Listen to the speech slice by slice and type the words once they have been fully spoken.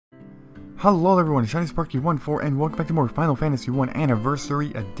Hello everyone, Shiny Sparky14 and welcome back to more Final Fantasy 1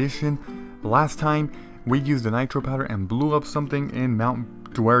 Anniversary Edition. Last time we used the nitro powder and blew up something in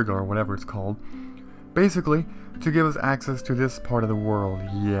Mount Duergar or whatever it's called. Basically, to give us access to this part of the world,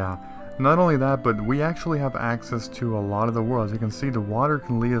 yeah. Not only that, but we actually have access to a lot of the world. As you can see, the water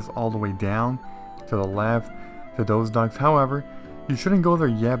can lead us all the way down, to the left, to those docks. However, you shouldn't go there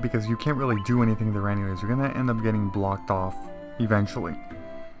yet because you can't really do anything there anyways. You're gonna end up getting blocked off eventually.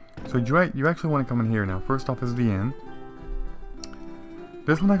 So you actually want to come in here now. First off is the inn.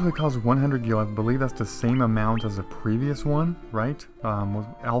 This one actually costs 100 gil. I believe that's the same amount as the previous one, right? Was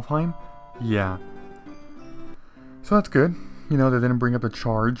Alfheim? Yeah. So that's good. You know, they didn't bring up a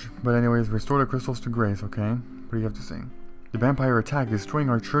charge. But anyways, restore the crystals to grace, okay? What do you have to say? The vampire attacked, destroying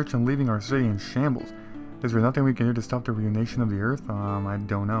our church and leaving our city in shambles. Is there nothing we can do to stop the reunition of the earth? I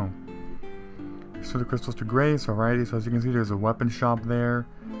don't know. Restore the crystals to grace, alrighty. So as you can see, there's a weapon shop there.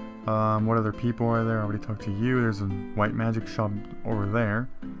 What other people are there? I already talked to you. There's a white magic shop over there.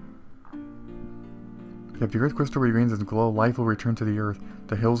 If the earth crystal regains its glow, life will return to the earth.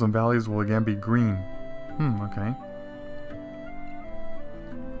 The hills and valleys will again be green. Okay.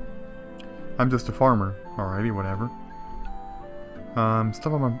 I'm just a farmer. Alrighty, whatever.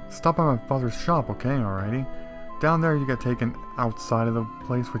 Stop by my father's shop, okay? Alrighty. Down there you get taken outside of the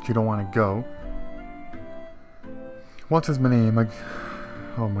place, which you don't want to go. What's his name?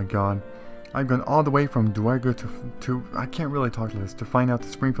 Oh my god. I've gone all the way from Duergar to I can't really talk to this, to find out the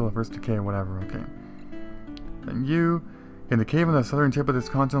Springfield of Earth's decay or whatever, okay. And you, in the cave on the southern tip of this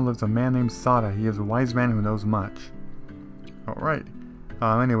continent lives a man named Sada. He is a wise man who knows much. Alright.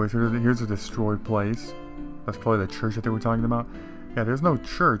 Anyways, here's a destroyed place. That's probably the church that they were talking about. Yeah, there's no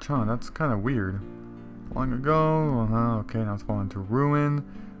church, huh? That's kind of weird. Long ago, okay, now it's fallen to ruin.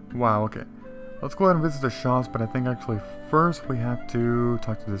 Wow, okay. Let's go ahead and visit the shops, but I think actually first we have to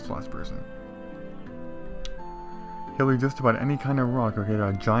talk to this last person. He'll be just about any kind of rock. Okay,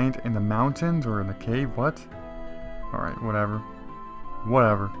 a giant in the mountains or in the cave, what? Alright, whatever.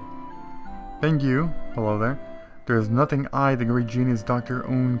 Whatever. Thank you. Hello there. There is nothing I, the great genius Dr.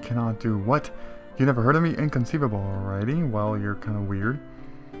 Oon, cannot do. What? You never heard of me? Inconceivable. Alrighty, well, you're kind of weird.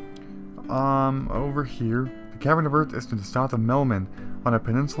 Over here. The Cavern of Earth is to the south of Melmond, on a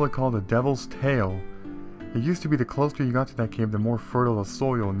peninsula called the Devil's Tail. It used to be the closer you got to that cave, the more fertile the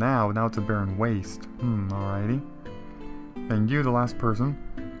soil. Now it's a barren waste. Alrighty. And you, the last person.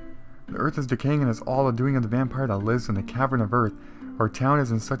 The earth is decaying and it's all the doing of the vampire that lives in the Cavern of Earth. Our town is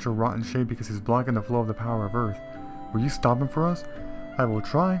in such a rotten shape because he's blocking the flow of the power of Earth. Will you stop him for us? I will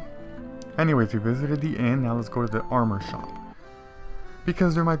try. Anyways, we visited the inn. Now let's go to the armor shop.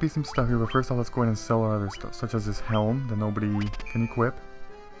 Because there might be some stuff here, but first off, let's go ahead and sell our other stuff, such as this helm that nobody can equip.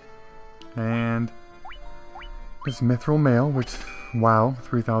 And this mithril mail, which, wow,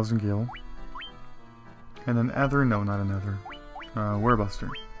 3,000 gil. And an ether, no, not an ether. Werebuster.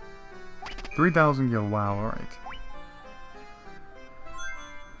 3,000 gil, wow, alright.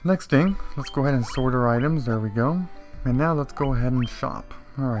 Next thing, let's go ahead and sort our items, there we go. And now let's go ahead and shop.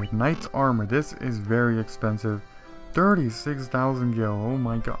 Alright, knight's armor, this is very expensive. 36,000 gil, oh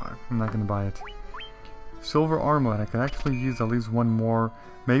my god, I'm not gonna buy it. Silver Armlet, I could actually use at least one more,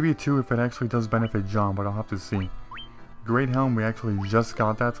 maybe two if it actually does benefit John, but I'll have to see. Great Helm, we actually just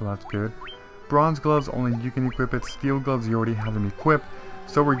got that, so that's good. Bronze Gloves, only you can equip it. Steel Gloves, you already have them equipped,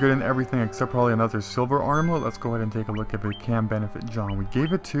 so we're good in everything except probably another Silver Armlet. Let's go ahead and take a look if it can benefit John. We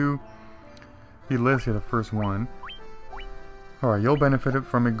gave it to Elysia, the first one. Alright, you'll benefit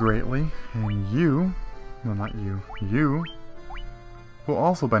from it greatly, and you... No, not you. You will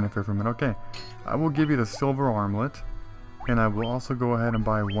also benefit from it. Okay. I will give you the silver armlet. And I will also go ahead and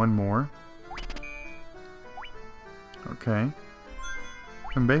buy one more. Okay.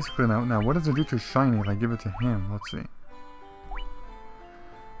 And basically now what does it do to Shiny if I give it to him? Let's see.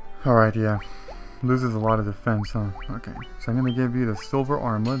 Alright, yeah. Loses a lot of defense, huh? Okay. So I'm going to give you the silver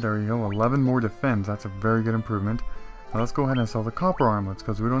armlet. There you go. 11 more defense. That's a very good improvement. Now let's go ahead and sell the copper armlets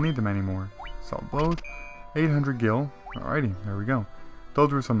because we don't need them anymore. Sell both. 800 gil. Alrighty, there we go.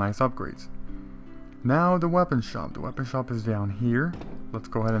 Those were some nice upgrades. Now the weapon shop. The weapon shop is down here. Let's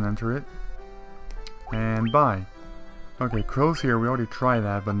go ahead and enter it. And buy. Okay, Crow's here. We already tried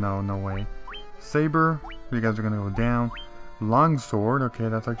that, but no way. Saber, you guys are going to go down. Longsword, okay,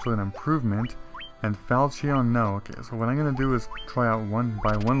 that's actually an improvement. And Falchion, no. Okay, so what I'm going to do is try out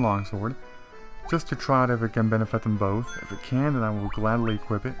buy one longsword. Just to try out if it can benefit them both. If it can, then I will gladly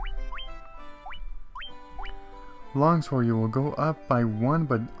equip it. Longsword, you will go up by 1,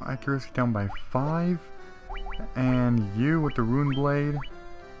 but accuracy down by 5. And you with the rune blade,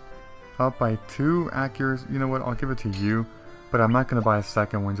 up by 2. Accuracy, you know what, I'll give it to you. But I'm not going to buy a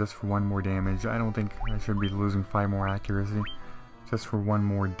second one just for 1 more damage. I don't think I should be losing 5 more accuracy just for 1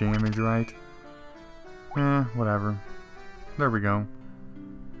 more damage, right? Whatever. There we go.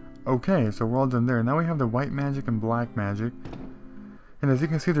 Okay, so we're all done there. Now we have the white magic and black magic. And as you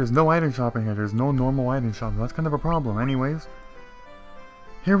can see, there's no item shop in here. There's no normal item shop. That's kind of a problem. Anyways,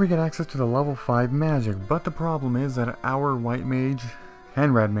 here we get access to the level 5 magic. But the problem is that our white mage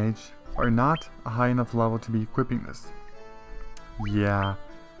and red mage are not a high enough level to be equipping this. Yeah.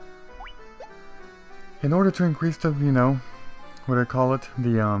 In order to increase the, you know, what do I call it?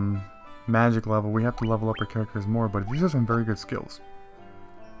 The, magic level, we have to level up our characters more, but these are some very good skills.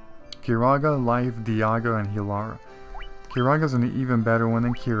 Kiraga, Life, Diaga, and Hilara. Kiraga's an even better one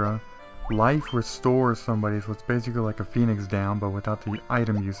than Kira. Life restores somebody, so it's basically like a Phoenix down, but without the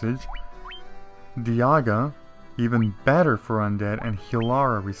item usage. Diaga, even better for undead, and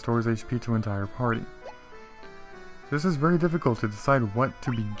Hilara restores HP to entire party. This is very difficult to decide what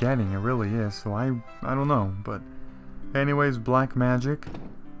to be getting, it really is, so I don't know, but anyways, black magic.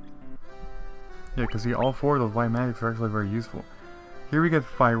 Yeah, because see, all 4 of those white magics are actually very useful. Here we get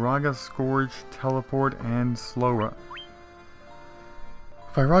Fyraga, Scourge, Teleport, and Slowra.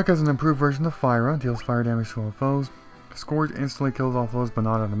 Fyraga is an improved version of Fyra, deals fire damage to all foes. Scourge instantly kills all foes, but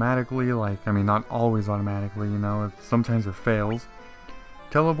not automatically, not always automatically, you know, sometimes it fails.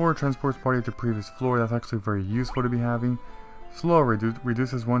 Teleport transports party to previous floor, that's actually very useful to be having. Slowra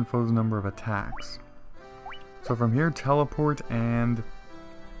reduces one foe's number of attacks. So from here, Teleport and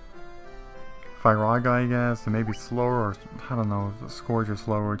Fyraga, I guess, and maybe Slower, or I don't know, Scourge or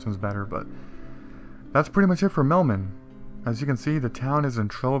Slower, which one's better, but that's pretty much it for Melmond. As you can see, the town is in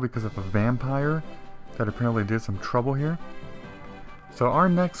trouble because of a vampire that apparently did some trouble here. So our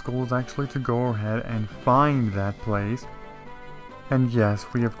next goal is actually to go ahead and find that place. And yes,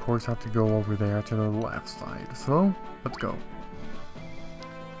 we of course have to go over there to the left side. So, let's go.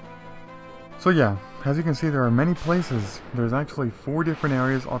 So yeah, as you can see, there are many places. There's actually 4 different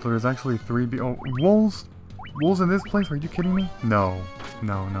areas, although there's actually 3 wolves? Wolves in this place? Are you kidding me? No.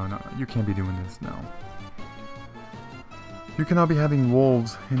 No, no, no. You can't be doing this, no. You cannot be having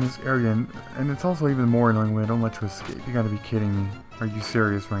wolves in this area, and it's also even more annoying when they don't let you escape. You gotta be kidding me. Are you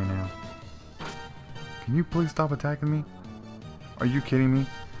serious right now? Can you please stop attacking me? Are you kidding me?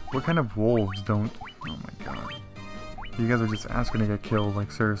 What kind of wolves don't... Oh my god. You guys are just asking to get killed,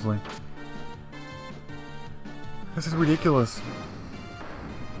 like seriously. This is ridiculous.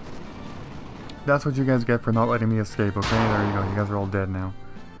 That's what you guys get for not letting me escape, okay? There you go, you guys are all dead now.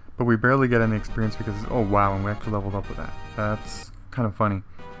 But we barely get any experience because... Oh wow, and we actually leveled up with that. That's kind of funny.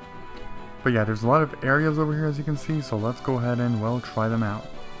 But yeah, there's a lot of areas over here as you can see, so let's go ahead and, well, try them out.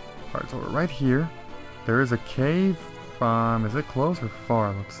 Alright, so we're right here. There is a cave. Is it close or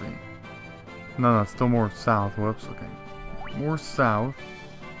far? Let's see. No, no, it's still more south. Whoops, okay. More south.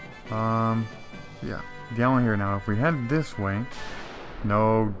 Yeah. Down here now. If we head this way...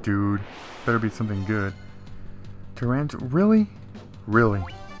 No, dude. Better be something good. Tarantula... Really? Really?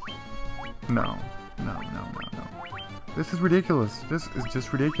 No. No, no, no, no. This is ridiculous. This is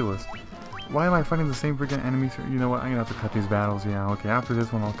just ridiculous. Why am I fighting the same freaking enemies? You know what? I'm gonna have to cut these battles. Yeah, okay. After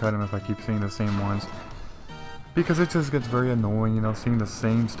this one, I'll cut them if I keep seeing the same ones. Because it just gets very annoying, you know, seeing the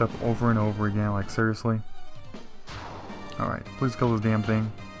same stuff over and over again. Like, seriously? Alright. Please kill this damn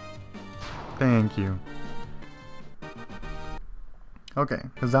thing. Thank you. Okay.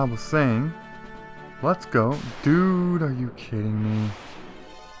 As I was saying, let's go. Dude, are you kidding me?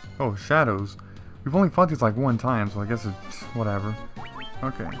 Oh, shadows. We've only fought these like 1 time, so I guess it's whatever.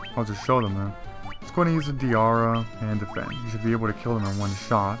 Okay, I'll just show them then. Let's go ahead and use the Diara and defend. You should be able to kill them in 1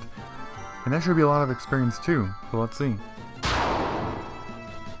 shot. And that should be a lot of experience too, so let's see.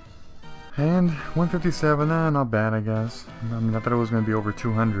 And 157, not bad I guess. I mean, I thought it was going to be over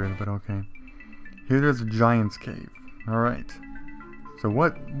 200, but okay. Here there's a Giant's Cave. Alright. So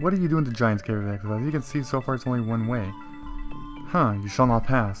what do you do in the Giant's Cave? Because as you can see, so far it's only 1 way. Huh, you shall not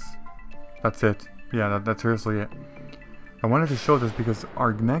pass. That's it. Yeah, that's seriously it. I wanted to show this because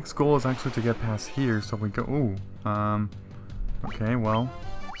our next goal is actually to get past here, so we go... Ooh, okay, well,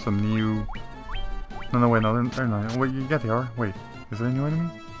 some new... No, wait, no, they're not. Wait, yeah, they are. Wait, is there a new enemy?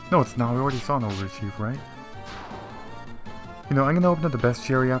 No, it's not. We already saw an Ogre Chief, right? You know, I'm gonna open up the best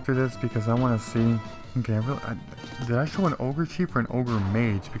cherry after this because I want to see... Okay, did I show an Ogre Chief or an Ogre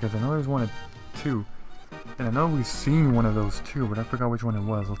Mage? Because I know there's 1 of 2. And I know we've seen one of those too, but I forgot which one it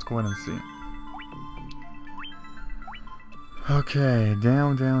was. Let's go ahead and see. Okay,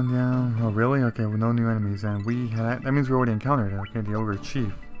 down, down, down. Oh, really? Okay, well, no new enemies. And that means we already encountered it. Okay, the Ogre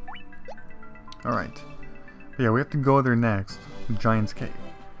Chief. Alright. Yeah, we have to go there next. Giant's Cave.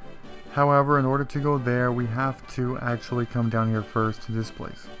 However, in order to go there, we have to actually come down here first to this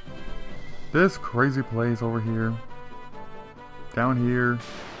place. This crazy place over here. Down here.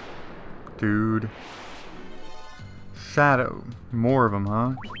 Dude. Shadow. More of them,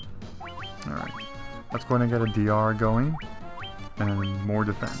 huh? Alright. Let's go ahead and get a DR going. And more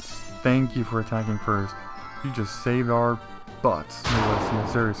defense. Thank you for attacking first. You just saved our butts. No,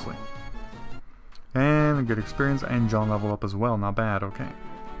 seriously. And a good experience, and John level up as well. Not bad, okay.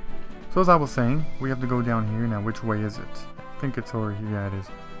 So as I was saying, we have to go down here. Now, which way is it? I think it's over here. Yeah, it is.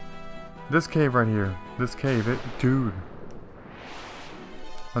 This cave right here. This cave, dude.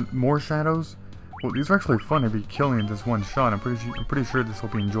 More shadows? Well, these are actually fun to be killing in just one shot. I'm pretty sure this will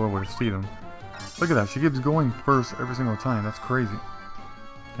be enjoyable to see them. Look at that. She keeps going first every single time. That's crazy.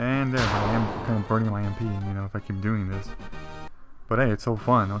 And there, I am kind of burning my MP, you know, if I keep doing this. But hey, it's so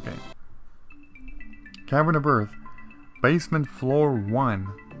fun. Okay. Cavern of Earth. Basement floor 1.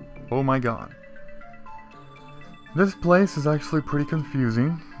 Oh my god. This place is actually pretty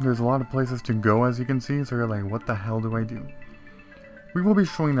confusing. There's a lot of places to go, as you can see, so you're like, what the hell do I do? We will be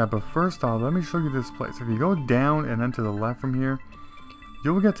showing that, but first off, let me show you this place. If you go down and then to the left from here,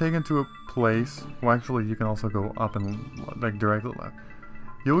 you'll get taken to a place. Well, actually, you can also go up and, like, directly left.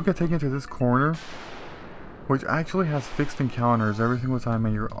 You'll get taken to this corner, which actually has fixed encounters every single time,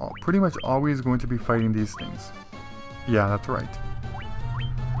 and you're pretty much always going to be fighting these things. Yeah, that's right.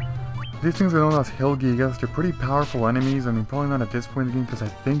 These things are known as Hill Gigas. They're pretty powerful enemies. I mean, probably not at this point in the game, because I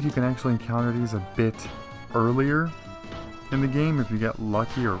think you can actually encounter these a bit earlier in the game if you get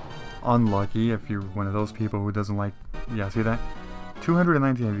lucky or unlucky, if you're one of those people who doesn't like... Yeah, see that?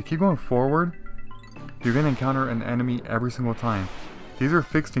 219. If you keep going forward, you're going to encounter an enemy every single time. These are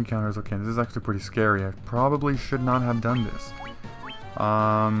fixed encounters. Okay, this is actually pretty scary. I probably should not have done this.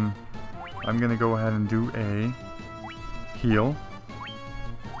 I'm going to go ahead and do a heal.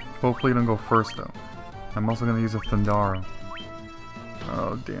 Hopefully it don't go first though. I'm also going to use a Thundara.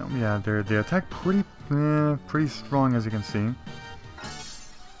 Oh damn, yeah, they attack pretty strong, as you can see.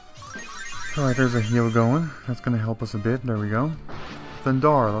 Alright, there's a heal going. That's going to help us a bit. There we go.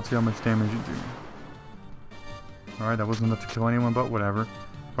 Thundara, let's see how much damage you do. Alright, that wasn't enough to kill anyone, but whatever.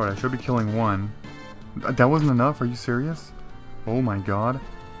 Alright, I should be killing one. That wasn't enough? Are you serious? Oh my god.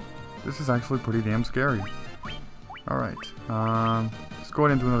 This is actually pretty damn scary. Alright, let's go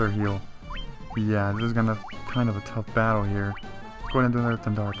ahead and do another heal. Yeah, this is gonna kind of a tough battle here. Let's go ahead and do another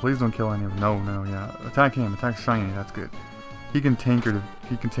Thundara. Please don't kill any of them. No, yeah. Attack him, attack Shiny, that's good. He can tank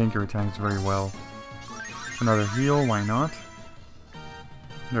your attacks very well. Another heal, why not?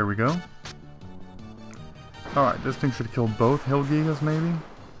 There we go. Alright, this thing should kill both Hill Gigas maybe?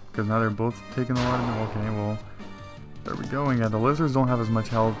 Because now they're both taking a lot of... Okay, well... There we go. And yeah, the lizards don't have as much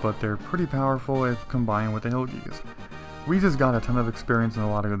health, but they're pretty powerful if combined with the Hill Gigas. We just got a ton of experience and a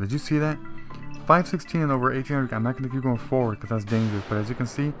lot of good. Did you see that? 516 and over 1800. I'm not going to keep going forward because that's dangerous, but as you can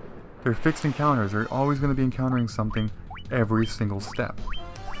see, they're fixed encounters. They're always going to be encountering something every single step.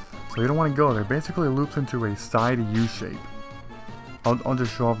 So you don't want to go there. Basically, it loops into a side U shape. I'll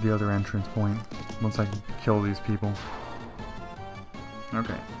just show off the other entrance point once I kill these people.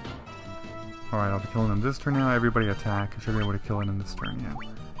 Okay. Alright, I'll be killing them this turn now. Everybody attack. I should be able to kill it in this turn, yeah.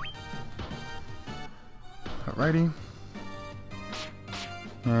 Alrighty.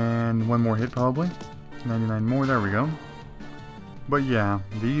 And one more hit probably. 99 more, there we go. But yeah,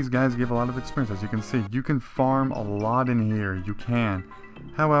 these guys give a lot of experience, as you can see. You can farm a lot in here, you can.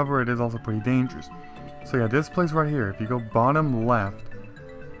 However, it is also pretty dangerous. So yeah, this place right here, if you go bottom left,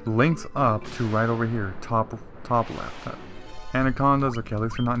 links up to right over here, top left. Anacondas, okay, at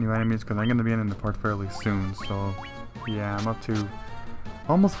least they're not new enemies, because I'm going to be in the part fairly soon, so yeah, I'm up to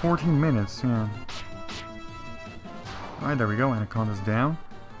almost 14 minutes, yeah. Alright, there we go, Anaconda's down.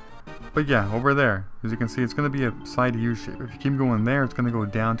 But yeah, over there, as you can see, it's going to be a side U shape. If you keep going there, it's going to go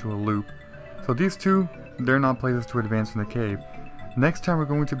down to a loop. So these two, they're not places to advance in the cave. Next time we're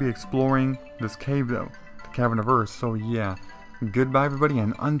going to be exploring this cave though, the Cavern of Earth, so yeah. Goodbye everybody,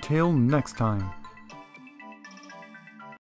 and until next time.